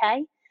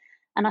 50K.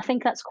 And I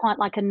think that's quite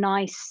like a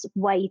nice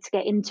way to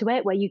get into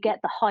it, where you get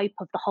the hype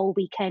of the whole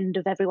weekend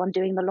of everyone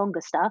doing the longer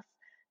stuff,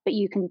 but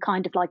you can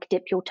kind of like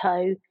dip your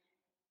toe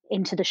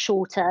into the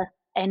shorter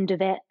end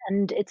of it.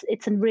 And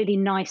it's a really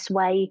nice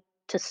way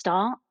to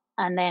start.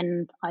 And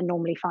then I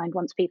normally find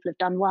once people have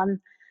done one,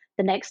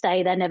 the next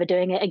day they're never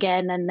doing it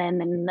again, and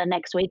then in the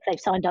next week they've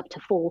signed up to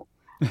 4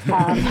 for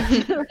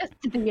the rest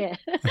of the year.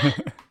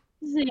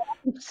 So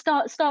yeah,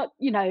 start.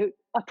 You know,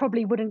 I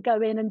probably wouldn't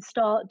go in and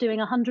start doing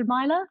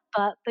 100-miler,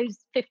 but those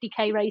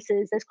 50K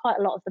races, there's quite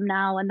a lot of them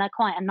now, and they're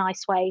quite a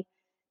nice way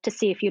to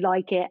see if you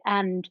like it.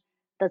 And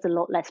there's a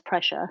lot less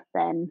pressure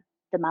than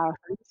the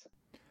marathons.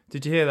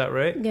 Did you hear that,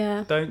 Rick?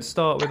 Yeah. Don't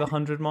start with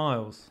 100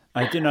 miles.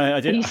 I didn't know. Are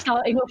you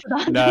starting off with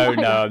 100 No,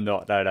 miles? I'm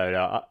not.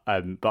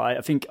 No. But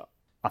I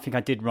think I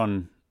did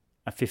run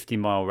a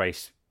 50-mile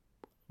race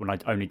when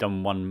I'd only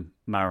done one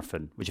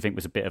marathon, which I think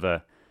was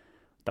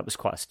that was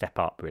quite a step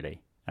up,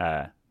 really.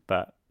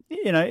 But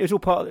you know, it was all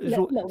part. It's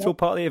all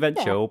part of the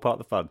adventure, all part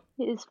of the fun.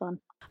 It is fun.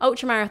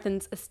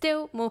 Ultramarathons are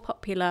still more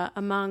popular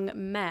among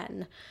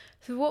men.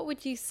 So what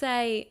would you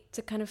say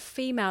to kind of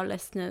female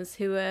listeners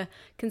who are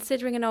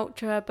considering an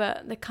ultra,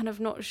 but they're kind of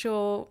not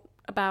sure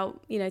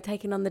about, you know,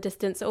 taking on the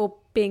distance or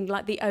being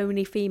like the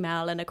only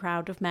female in a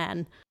crowd of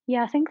men?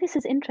 Yeah, I think this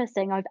is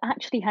interesting. I've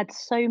actually had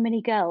so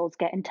many girls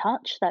get in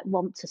touch that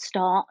want to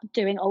start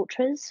doing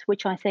ultras,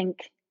 which I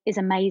think is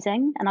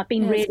amazing. And I've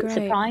been really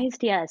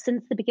surprised. Yeah,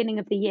 since the beginning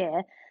of the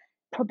year,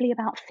 probably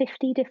about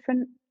 50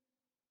 different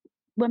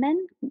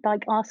women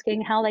like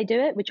asking how they do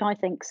it, which I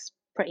think's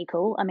pretty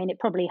cool. I mean, it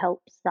probably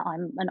helps that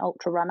I'm an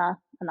ultra runner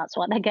and that's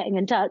why they're getting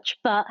in touch.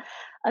 But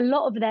a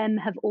lot of them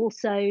have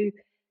also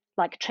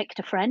like tricked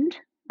a friend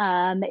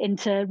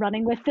into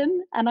running with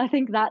them. And I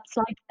think that's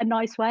like a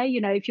nice way, you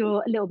know, if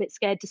you're a little bit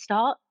scared to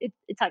start,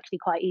 it's actually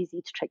quite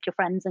easy to trick your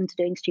friends into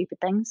doing stupid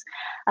things.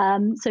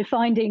 So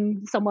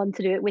finding someone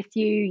to do it with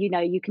you, you know,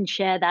 you can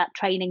share that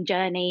training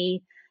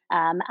journey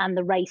and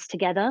the race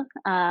together.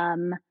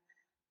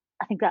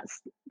 I think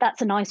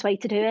that's a nice way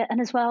to do it.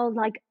 And as well,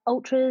 like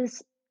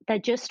ultras, they're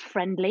just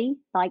friendly.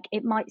 Like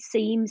it might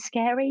seem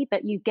scary,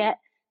 but you get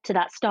to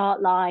that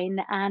start line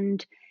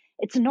and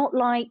it's not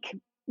like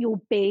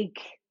your big,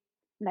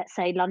 let's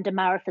say, London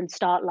Marathon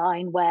start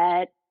line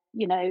where,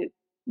 you know,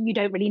 you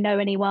don't really know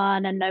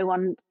anyone and no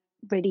one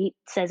really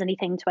says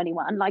anything to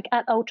anyone. Like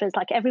at ultras,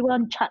 like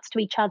everyone chats to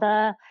each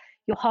other.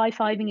 You're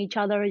high-fiving each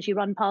other as you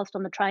run past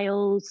on the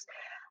trails.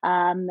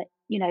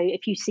 You know,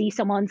 if you see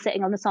someone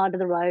sitting on the side of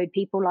the road,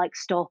 people like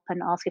stop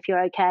and ask if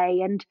you're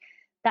okay. And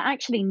they're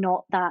actually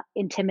not that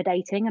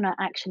intimidating and are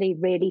actually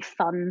really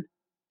fun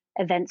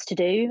events to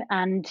do.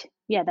 And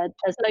yeah,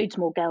 there's loads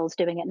more girls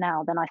doing it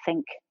now than I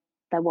think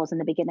there was in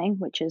the beginning,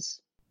 which is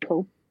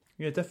cool.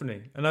 Yeah,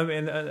 definitely. And I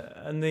mean,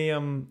 and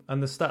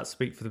the stats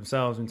speak for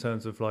themselves in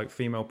terms of like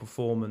female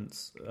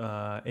performance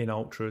in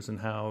ultras and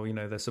how, you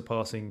know, they're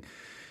surpassing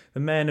the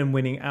men and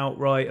winning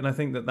outright. And I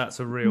think that that's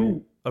a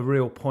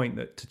real point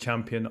that to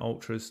champion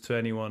ultras to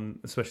anyone,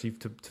 especially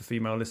to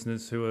female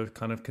listeners who are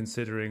kind of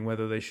considering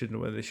whether they should or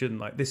whether they shouldn't.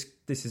 Like this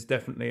is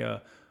definitely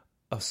a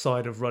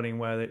side of running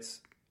where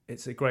it's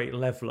a great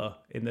leveler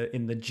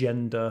in the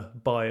gender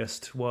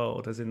biased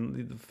world, as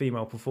in the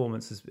female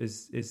performance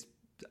is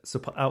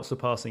out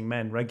surpassing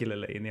men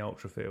regularly in the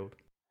ultra field.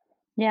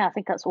 Yeah, I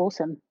think that's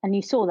awesome. And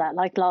you saw that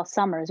like last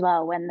summer as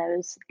well, when there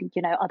was,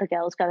 other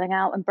girls going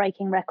out and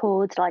breaking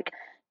records like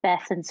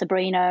Beth and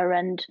Sabrina,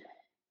 and,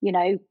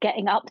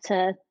 getting up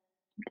to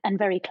and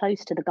very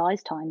close to the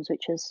guys' times,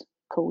 which is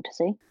cool to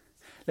see.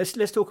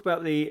 Let's talk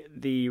about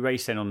the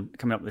race then on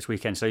coming up this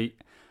weekend. So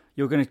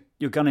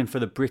you're gunning for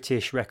the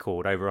British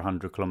record over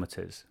 100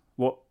 kilometres.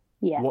 What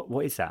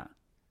is that?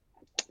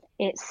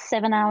 It's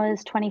 7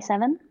 hours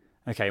 27.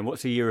 Okay, and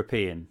what's a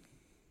European?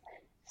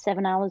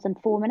 7 hours and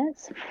 4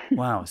 minutes.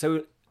 Wow.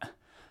 So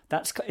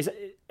is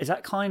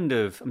that kind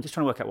of, I'm just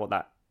trying to work out what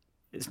that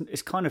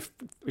is kind of,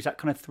 is that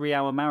kind of 3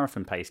 hour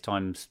marathon pace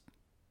times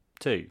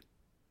 2?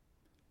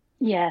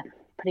 Yeah,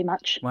 pretty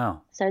much.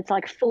 Wow. So it's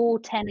like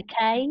 4:10 a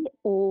K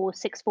or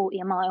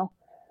 6:40 a mile.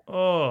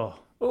 Oh,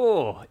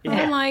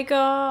 yeah. Oh my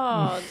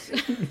God.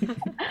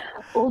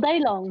 All day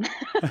long.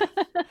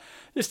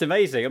 Just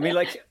amazing. I mean,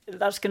 like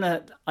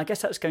I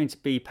guess that's going to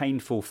be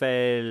painful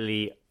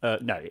fairly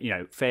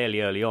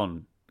early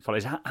on.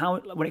 College.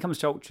 How when it comes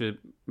to ultra,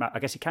 I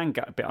guess it can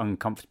get a bit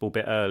uncomfortable a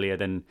bit earlier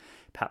than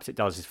perhaps it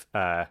does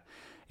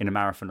in a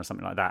marathon or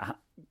something like that.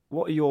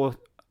 What's your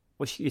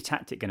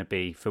tactic going to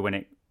be for when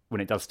it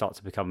does start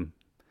to become,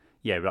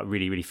 like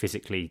really, really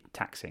physically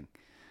taxing?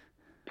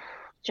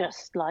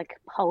 Just like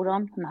hold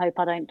on and hope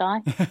I don't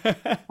die.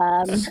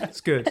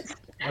 That's good.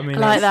 I mean, I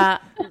like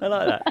that.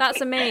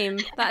 That's a meme.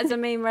 That is a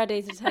meme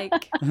ready to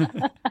take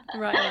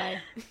right away.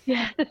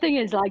 Yeah, the thing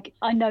is, like,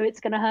 I know it's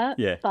going to hurt,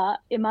 but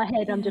in my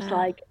head, I'm just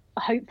like,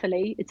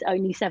 hopefully it's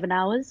only 7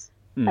 hours,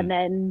 and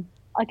then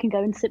I can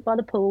go and sit by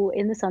the pool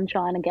in the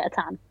sunshine and get a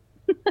tan.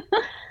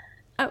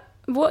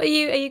 What are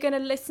you going to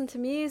listen to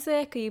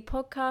music? Are you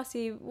podcast?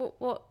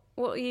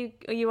 Are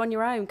you on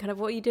your own? Kind of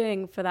what are you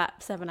doing for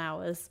that 7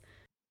 hours?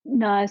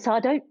 No, so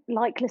I don't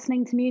like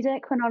listening to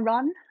music when I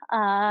run.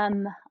 I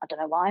don't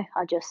know why.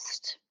 I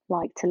just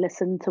like to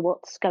listen to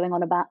what's going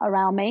on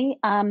around me.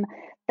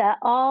 There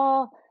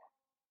are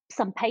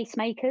some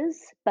pacemakers,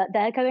 but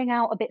they're going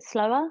out a bit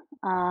slower.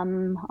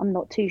 I'm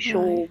not too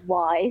sure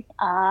why.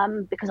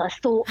 Because I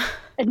thought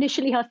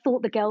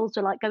the girls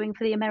were like going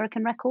for the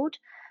American record.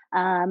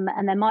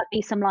 And there might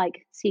be some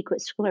like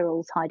secret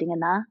squirrels hiding in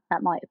there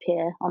that might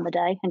appear on the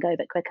day and go a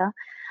bit quicker.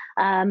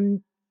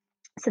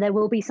 So there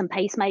will be some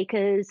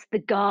pacemakers. The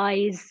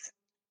guys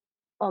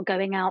are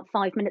going out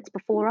 5 minutes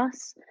before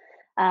us.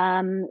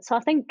 So I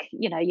think,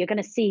 you're going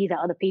to see that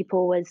other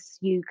people as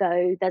you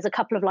go. There's a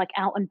couple of like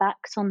out and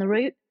backs on the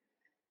route.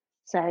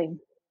 So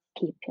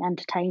keep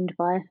entertained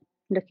by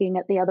looking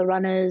at the other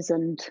runners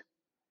and,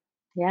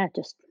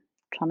 just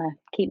trying to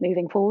keep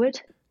moving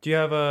forward. Do you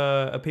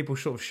have people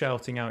sort of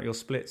shouting out your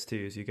splits to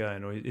you as you're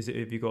going, or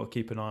have you got to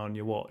keep an eye on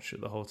your watch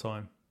at the whole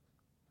time?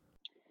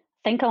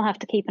 I think I'll have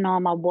to keep an eye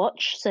on my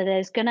watch. So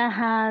they've got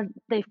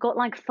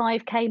like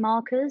 5K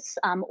markers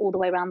all the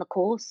way around the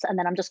course. And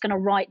then I'm just going to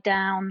write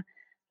down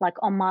like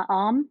on my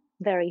arm,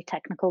 very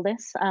technical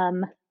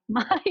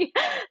my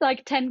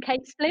like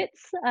 10K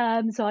splits.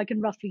 So I can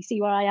roughly see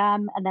where I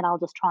am. And then I'll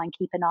just try and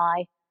keep an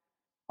eye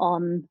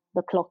on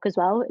the clock as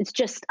well. It's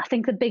just, I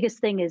think the biggest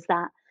thing is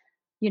that,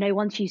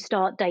 once you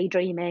start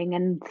daydreaming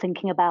and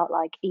thinking about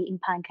like eating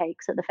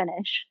pancakes at the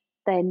finish,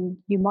 then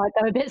you might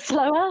go a bit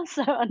slower.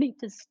 So I need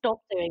to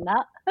stop doing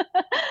that.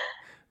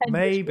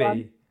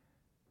 Maybe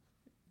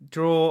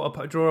draw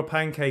a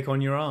pancake on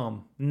your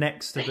arm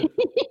next to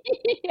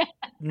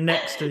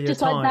next to your just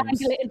times. Like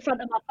dangle it in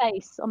front of my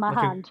face on my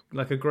hand.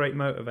 Like a great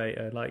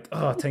motivator. Like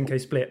 10K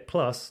split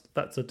plus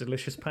that's a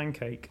delicious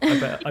pancake.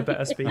 I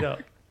better speed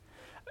up.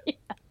 Yeah.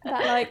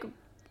 That like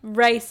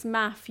race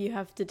math you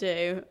have to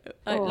do.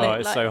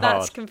 It's so hard.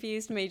 That's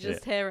confused me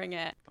just hearing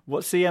it.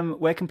 What's the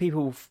where can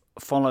people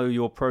follow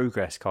your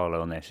progress, Carla,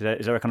 on this?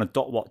 Is there a kind of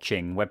dot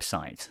watching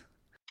website?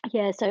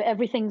 Yeah, so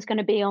everything's going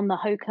to be on the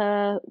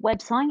Hoka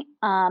website.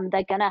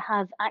 They're going to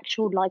have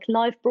actual like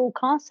live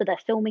broadcasts, so they're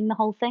filming the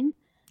whole thing.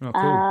 Oh,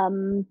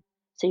 cool.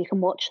 So you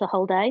can watch the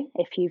whole day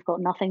if you've got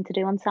nothing to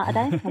do on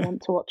Saturday and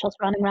want to watch us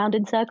running around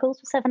in circles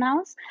for 7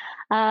 hours.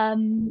 I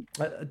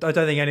don't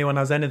think anyone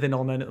has anything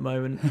on at the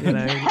moment.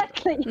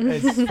 Exactly.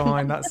 It's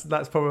fine.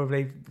 That's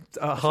probably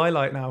a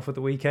highlight now for the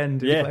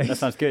weekend. Yeah, that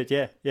sounds good.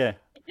 Yeah.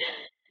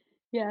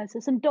 Yeah, so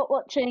some dot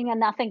watching,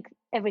 and I think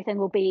everything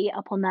will be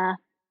up on there.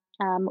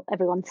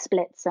 Everyone's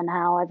splits and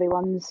how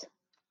everyone's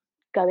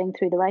going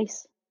through the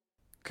race.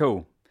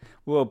 Cool.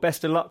 Well,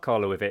 best of luck,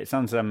 Carla, with it. It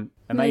sounds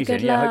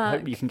amazing. I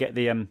hope you can get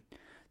the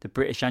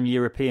British and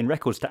European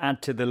records to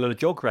add to the Le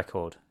Jog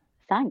record.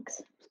 Thanks.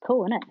 It's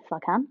cool, isn't it? If I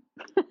can.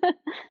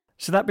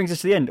 So that brings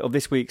us to the end of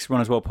this week's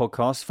Runners World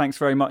podcast. Thanks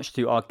very much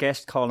to our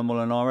guest, Carla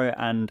Molinaro,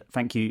 and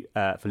thank you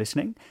for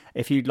listening.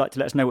 If you'd like to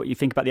let us know what you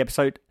think about the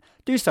episode,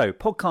 do so.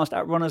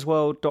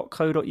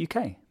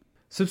 podcast@runnersworld.co.uk.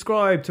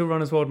 Subscribe to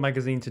Runner's World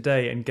magazine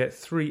today and get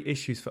 3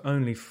 issues for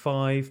only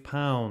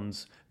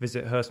 £5.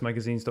 Visit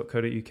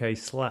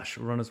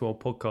hurstmagazines.co.uk/Runner's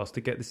World podcast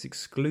to get this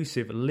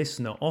exclusive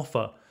listener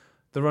offer.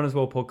 The Runner's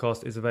World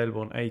podcast is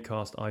available on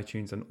Acast,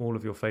 iTunes, and all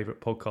of your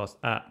favourite podcast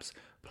apps.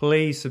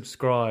 Please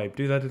subscribe.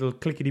 Do that little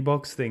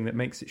clickety-box thing that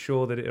makes it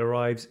sure that it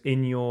arrives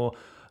in your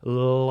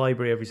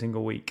library every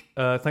single week.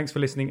 Thanks for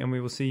listening, and we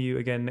will see you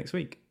again next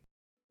week.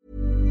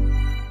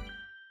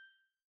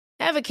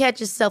 Ever catch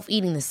yourself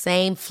eating the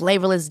same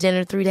flavorless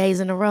dinner 3 days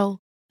in a row?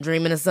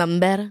 Dreaming of something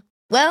better?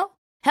 Well,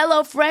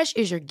 HelloFresh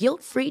is your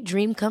guilt-free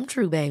dream come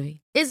true,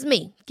 baby. It's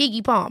me,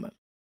 Keke Palmer.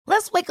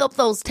 Let's wake up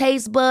those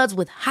taste buds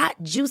with hot,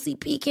 juicy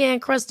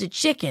pecan-crusted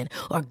chicken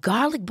or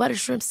garlic butter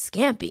shrimp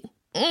scampi.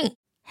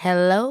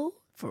 Hello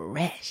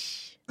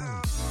Fresh.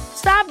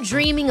 Stop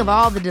dreaming of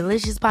all the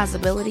delicious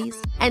possibilities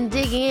and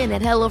dig in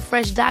at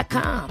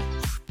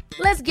HelloFresh.com.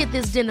 Let's get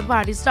this dinner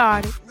party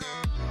started.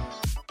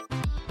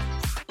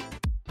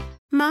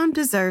 Mom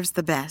deserves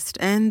the best,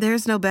 and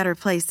there's no better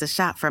place to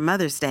shop for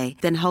Mother's Day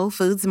than Whole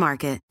Foods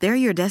Market. They're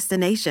your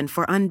destination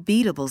for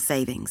unbeatable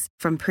savings,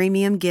 from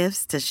premium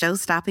gifts to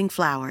show-stopping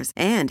flowers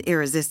and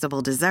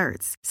irresistible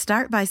desserts.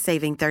 Start by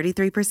saving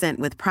 33%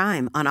 with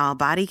Prime on all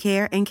body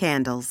care and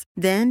candles.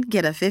 Then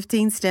get a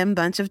 15-stem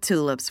bunch of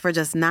tulips for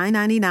just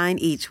 $9.99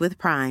 each with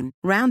Prime.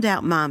 Round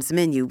out Mom's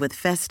menu with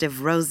festive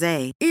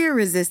rosé,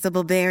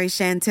 irresistible berry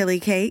chantilly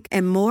cake,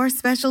 and more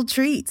special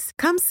treats.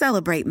 Come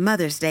celebrate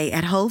Mother's Day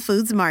at Whole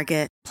Foods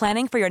Market.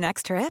 Planning for your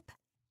next trip?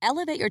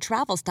 Elevate your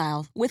travel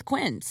style with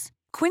Quince.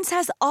 Quince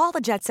has all the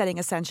jet-setting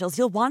essentials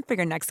you'll want for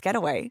your next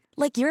getaway,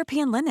 like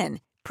European linen,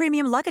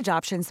 premium luggage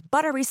options,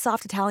 buttery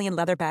soft Italian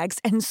leather bags,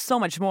 and so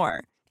much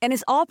more. And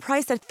is all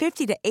priced at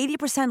 50 to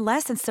 80%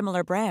 less than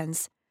similar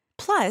brands.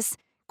 Plus,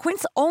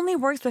 Quince only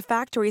works with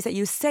factories that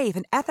use safe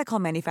and ethical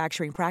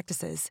manufacturing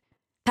practices.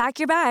 Pack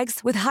your bags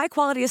with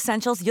high-quality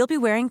essentials you'll be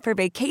wearing for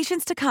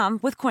vacations to come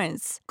with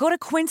Quince. Go to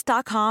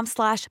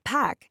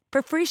quince.com/pack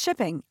for free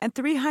shipping and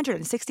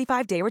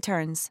 365-day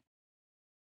returns.